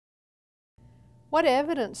What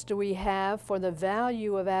evidence do we have for the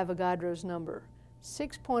value of Avogadro's number?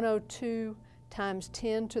 6.02 times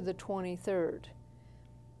 10 to the 23rd.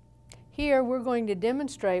 Here we're going to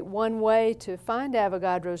demonstrate one way to find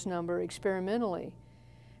Avogadro's number experimentally.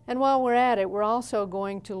 And while we're at it, we're also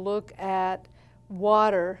going to look at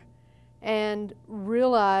water and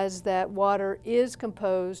realize that water is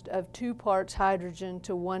composed of 2 parts hydrogen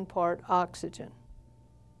to 1 part oxygen.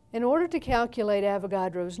 In order to calculate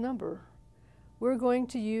Avogadro's number, we're going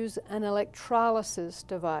to use an electrolysis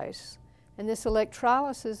device. And this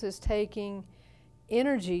electrolysis is taking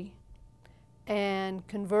energy and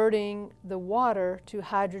converting the water to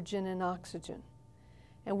hydrogen and oxygen.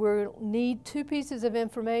 And we'll need 2 pieces of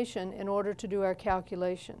information in order to do our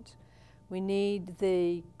calculations. We need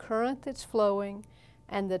the current that's flowing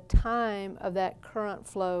and the time of that current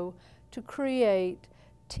flow to create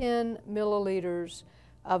 10 milliliters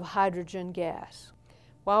of hydrogen gas.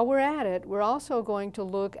 While we're at it, we're also going to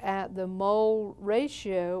look at the mole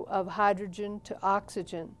ratio of hydrogen to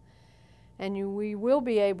oxygen. And we will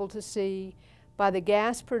be able to see by the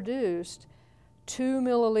gas produced, 2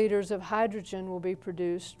 milliliters of hydrogen will be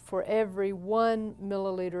produced for every 1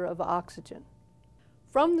 milliliter of oxygen.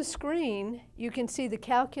 From the screen, you can see the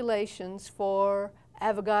calculations for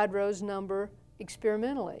Avogadro's number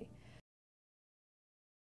experimentally.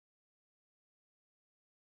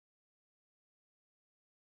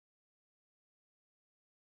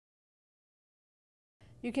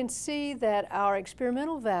 You can see that our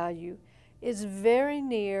experimental value is very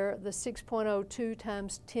near the 6.02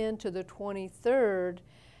 times 10 to the 23rd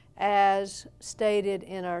as stated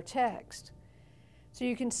in our text. So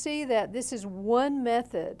you can see that this is one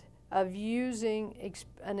method of using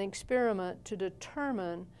an experiment to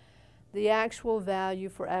determine the actual value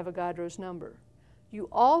for Avogadro's number. You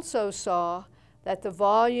also saw that the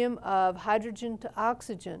volume of hydrogen to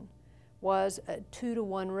oxygen was a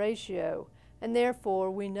 2-to-1 ratio, and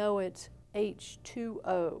therefore we know it's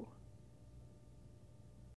H2O.